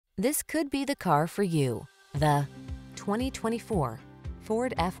This could be the car for you. The 2024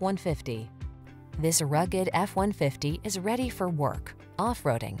 Ford F-150. This rugged F-150 is ready for work,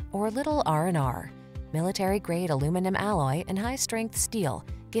 off-roading, or a little R&R. Military-grade aluminum alloy and high-strength steel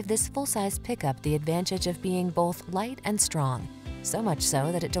give this full-size pickup the advantage of being both light and strong, so much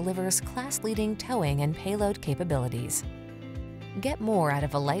so that it delivers class-leading towing and payload capabilities. Get more out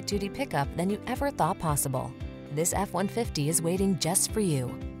of a light-duty pickup than you ever thought possible. This F-150 is waiting just for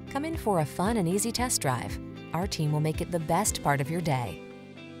you. Come in for a fun and easy test drive. Our team will make it the best part of your day.